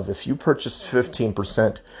goal of, if you purchased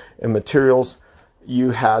 15% in materials,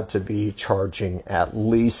 you had to be charging at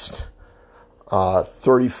least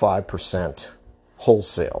 35%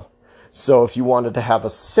 wholesale. So if you wanted to have a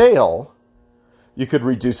sale, you could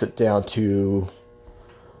reduce it down to,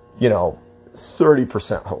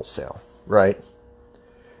 30% wholesale, right?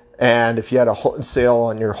 And if you had a sale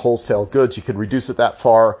on your wholesale goods, you could reduce it that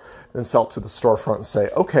far, then sell it to the storefront and say,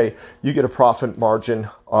 okay, you get a profit margin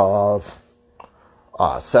of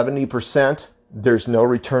 70%. There's no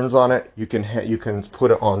returns on it. You can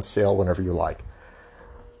put it on sale whenever you like.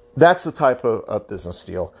 That's the type of business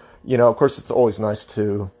deal. Of course, it's always nice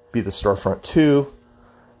to be the storefront too,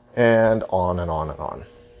 and on and on and on.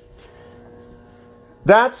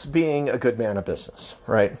 That's being a good man of business,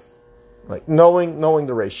 right? Like knowing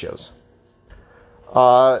the ratios.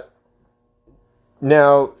 Now,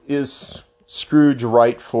 is Scrooge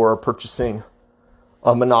right for purchasing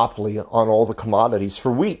a monopoly on all the commodities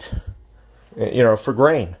for wheat, for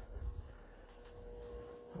grain?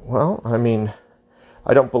 Well, I mean,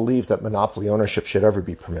 I don't believe that monopoly ownership should ever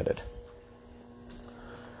be permitted.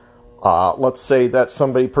 Let's say that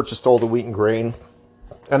somebody purchased all the wheat and grain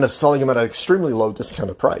and is selling them at an extremely low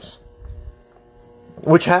discounted price,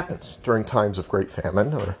 which happens during times of great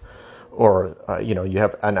famine, or you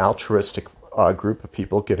have an altruistic group of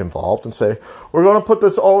people get involved and say, we're going to put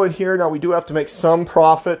this all in here. Now, we do have to make some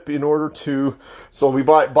profit in order to, so we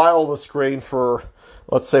buy all this grain for,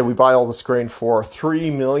 let's say we buy all this grain for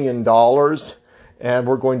 $3 million, and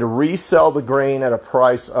we're going to resell the grain at a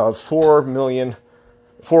price of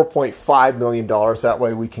 $4.5 million. That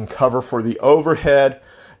way we can cover for the overhead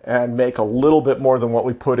and make a little bit more than what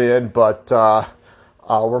we put in, but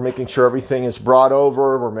we're making sure everything is brought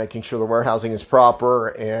over, we're making sure the warehousing is proper,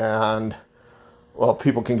 and, well,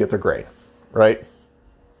 people can get their grain, right?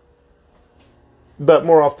 But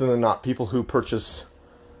more often than not, people who purchase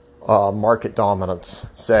market dominance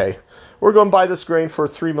say, we're going to buy this grain for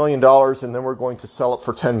 $3 million, and then we're going to sell it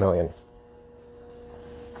for $10 million.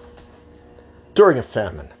 During a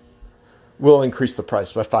famine, we'll increase the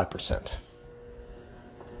price by 5%.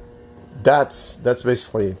 That's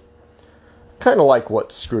basically kind of like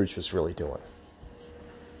what Scrooge was really doing.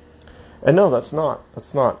 And no, that's not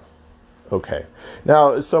okay.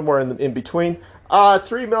 Now, somewhere in between,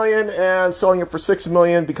 $3 million and selling it for $6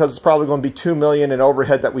 million, because it's probably going to be $2 million in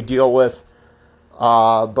overhead that we deal with.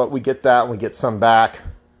 But we get that and we get some back.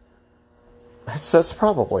 That's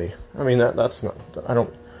probably, I mean, that's not, I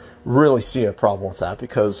don't really see a problem with that,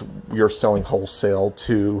 because you're selling wholesale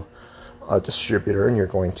to a distributor and you're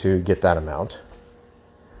going to get that amount.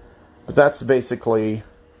 But that's basically,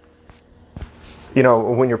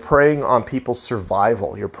 when you're preying on people's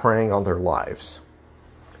survival, you're preying on their lives,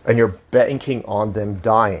 and you're banking on them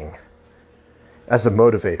dying as a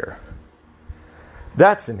motivator.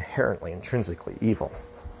 That's inherently, intrinsically evil.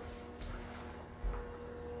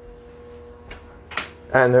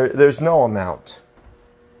 And there's no amount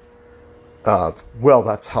of, well,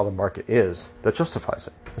 that's how the market is, that justifies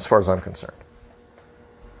it, as far as I'm concerned.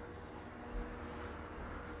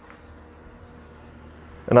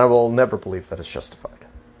 And I will never believe that it's justified.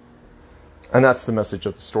 And that's the message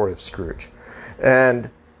of the story of Scrooge. And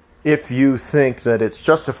if you think that it's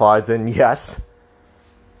justified, then yes,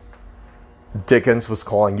 Dickens was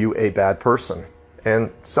calling you a bad person.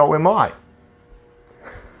 And so am I.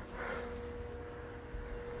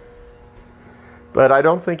 But I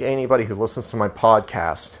don't think anybody who listens to my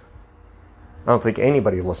podcast, I don't think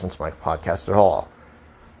anybody who listens to my podcast at all,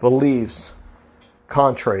 believes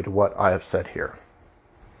contrary to what I have said here.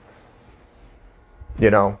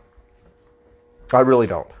 You know, I really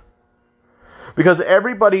don't. Because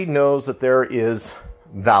everybody knows that there is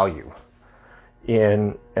value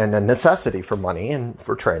in and a necessity for money and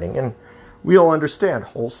for training. And we all understand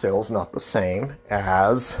wholesale is not the same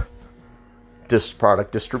as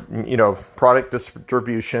product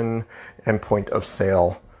distribution and point of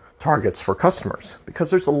sale targets for customers, because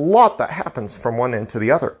there's a lot that happens from one end to the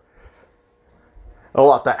other. A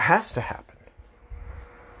lot that has to happen.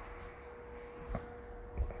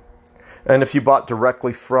 And if you bought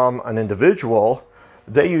directly from an individual,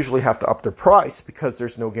 they usually have to up their price because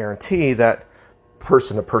there's no guarantee that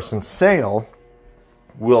person-to-person sale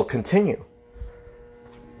will continue.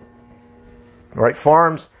 Right?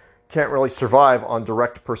 Farms can't really survive on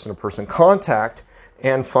direct person-to-person contact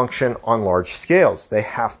and function on large scales. They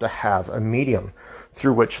have to have a medium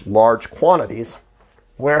through which large quantities,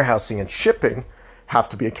 warehousing and shipping, have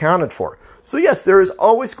to be accounted for. So yes, there is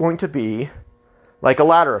always going to be like a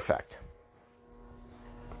ladder effect.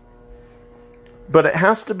 But it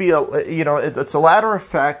has to be it's a ladder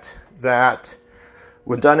effect that,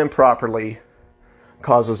 when done improperly,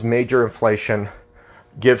 causes major inflation,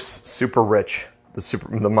 gives super rich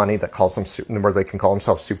the money that calls them where they can call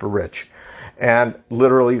themselves super rich, and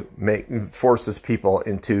literally forces people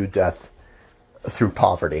into death through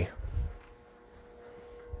poverty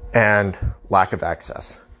and lack of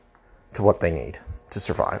access to what they need to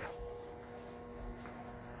survive.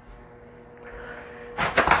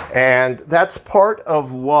 And that's part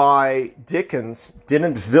of why Dickens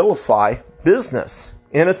didn't vilify business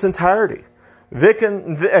in its entirety.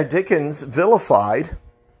 Dickens vilified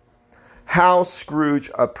how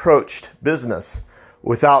Scrooge approached business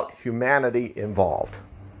without humanity involved.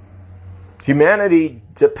 Humanity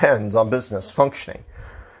depends on business functioning.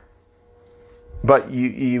 But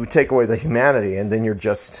you take away the humanity and then you're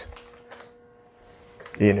just,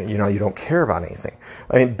 you don't care about anything.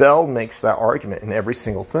 I mean, Bell makes that argument in every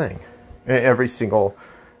single thing, in every single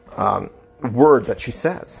word that she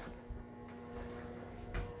says.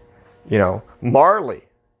 Marley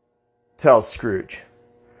tells Scrooge,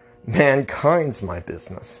 mankind's my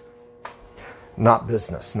business. Not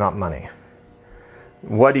business, not money.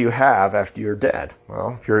 What do you have after you're dead?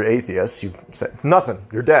 Well, if you're an atheist, you say, nothing,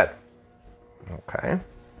 you're dead. Okay.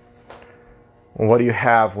 Well, what do you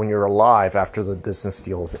have when you're alive after the business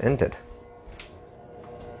deal is ended?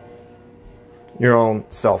 Your own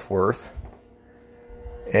self-worth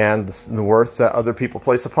and the worth that other people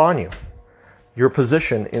place upon you. Your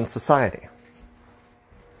position in society.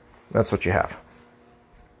 That's what you have.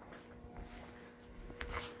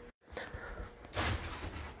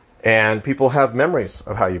 And people have memories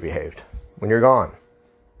of how you behaved when you're gone.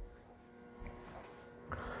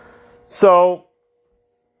 So,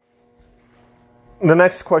 the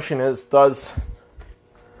next question is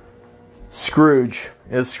Scrooge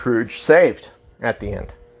saved at the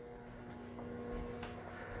end?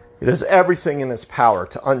 He does everything in his power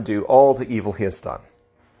to undo all the evil he has done.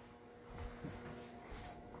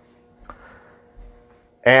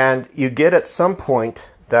 And you get at some point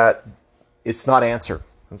that it's not answered.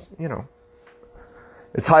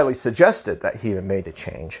 It's highly suggested that he made a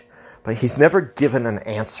change, but he's never given an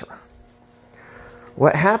answer.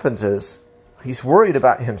 What happens is he's worried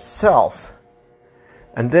about himself,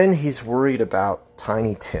 and then he's worried about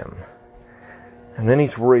Tiny Tim, and then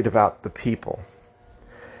he's worried about the people,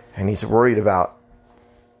 and he's worried about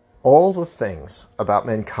all the things about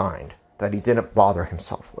mankind that he didn't bother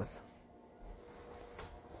himself with.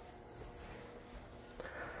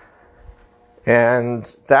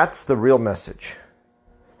 And that's the real message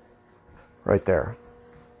right there.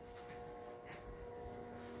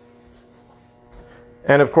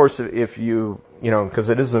 And of course, if because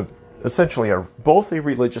it is essentially both a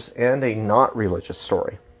religious and a not religious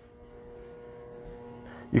story.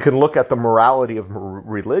 You can look at the morality of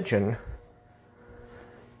religion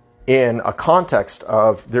in a context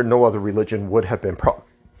of no other religion would have been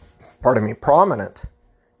prominent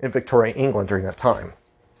in Victorian England during that time.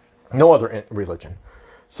 No other religion.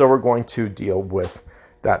 So we're going to deal with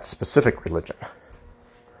that specific religion.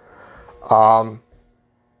 Or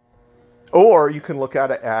you can look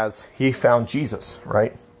at it as he found Jesus,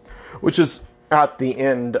 right? Which is at the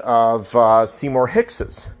end of Seymour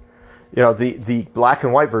Hicks's. The black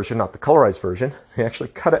and white version, not the colorized version. He actually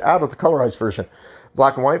cut it out of the colorized version.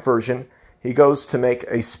 Black and white version, he goes to make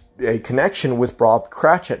a connection with Bob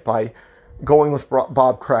Cratchit by going with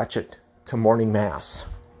Bob Cratchit to morning mass.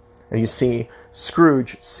 And you see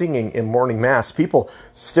Scrooge singing in morning mass. People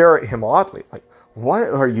stare at him oddly, like, what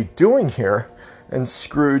are you doing here? And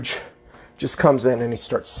Scrooge just comes in and he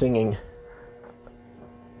starts singing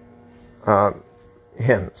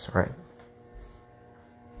hymns, right?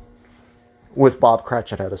 With Bob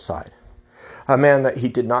Cratchit at his side. A man that he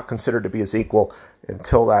did not consider to be his equal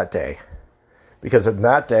until that day. Because in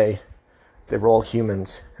that day, they were all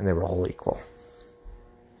humans and they were all equal.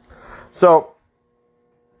 So,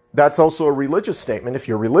 that's also a religious statement. If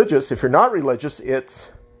you're religious, if you're not religious,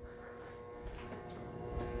 it's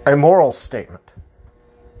a moral statement.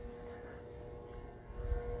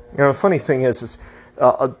 The funny thing is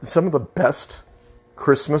some of the best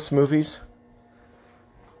Christmas movies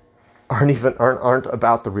aren't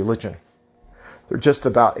about the religion. They're just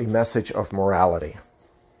about a message of morality.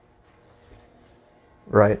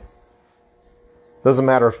 Right? Doesn't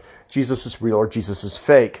matter if Jesus is real or Jesus is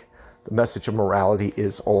fake. The message of morality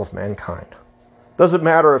is all of mankind. Doesn't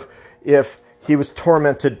matter if he was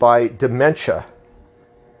tormented by dementia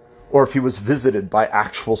or if he was visited by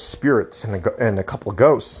actual spirits and a couple of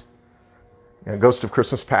ghosts. Ghost of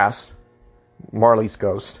Christmas Past, Marley's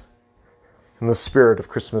ghost, and the spirit of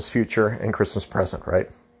Christmas Future and Christmas Present, right?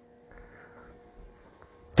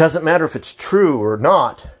 Doesn't matter if it's true or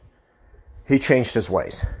not, he changed his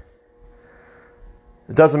ways.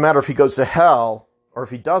 It doesn't matter if he goes to hell or if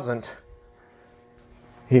he doesn't.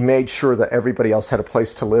 He made sure that everybody else had a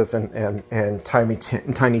place to live, and Tiny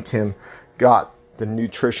Tim got the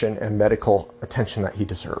nutrition and medical attention that he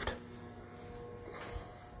deserved.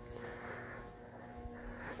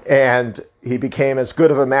 And he became as good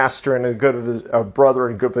of a master and as good of a brother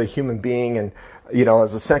and good of a human being, and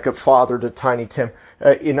as a second father to Tiny Tim.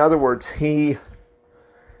 In other words,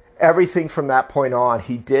 everything from that point on,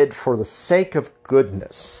 he did for the sake of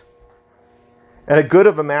goodness. And a good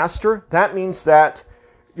of a master, that means that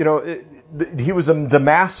he was the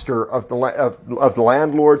master of the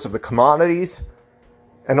landlords of the commodities,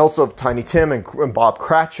 and also of Tiny Tim and Bob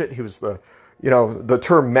Cratchit. He was the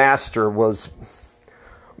term master was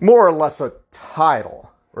more or less a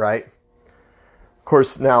title, right? Of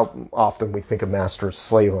course, now often we think of master as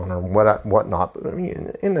slave owner and whatnot, but I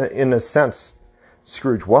mean, in a sense,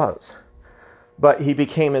 Scrooge was. But he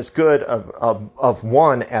became as good of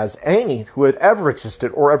one as any who had ever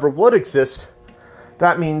existed or ever would exist.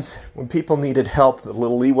 That means when people needed help, a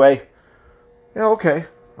little leeway, okay,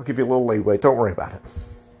 I'll give you a little leeway. Don't worry about it.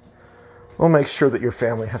 We'll make sure that your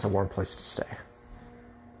family has a warm place to stay.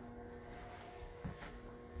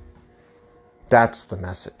 That's the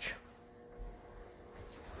message.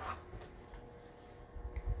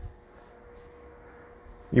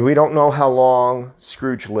 We don't know how long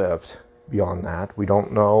Scrooge lived beyond that. We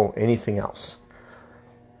don't know anything else.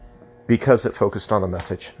 Because it focused on the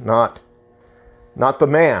message, not the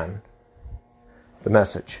man, the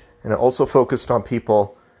message. And it also focused on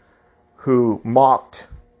people who mocked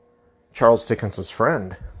Charles Dickens's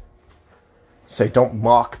friend. Say, don't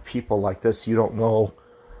mock people like this. You don't know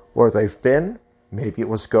where they've been. Maybe it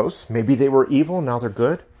was ghosts. Maybe they were evil, now they're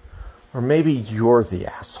good. Or maybe you're the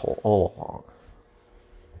asshole all along.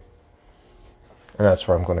 And that's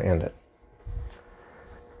where I'm going to end it.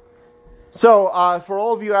 So, for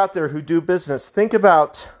all of you out there who do business, think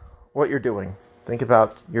about what you're doing. Think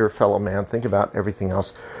about your fellow man. Think about everything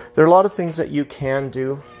else. There are a lot of things that you can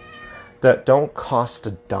do that don't cost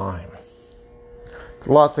a dime. There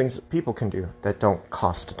are a lot of things that people can do that don't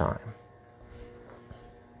cost a dime.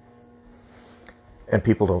 And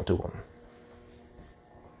people don't do them.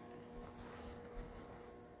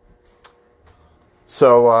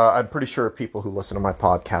 So I'm pretty sure people who listen to my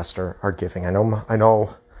podcast are giving. I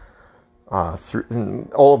know.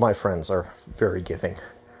 All of my friends are very giving,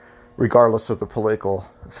 regardless of the political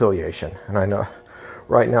affiliation. And I know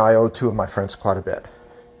right now I owe two of my friends quite a bit.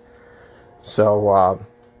 So,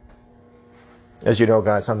 as you know,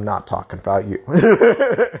 guys, I'm not talking about you.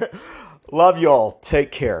 Love you all.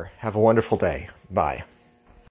 Take care. Have a wonderful day. Bye.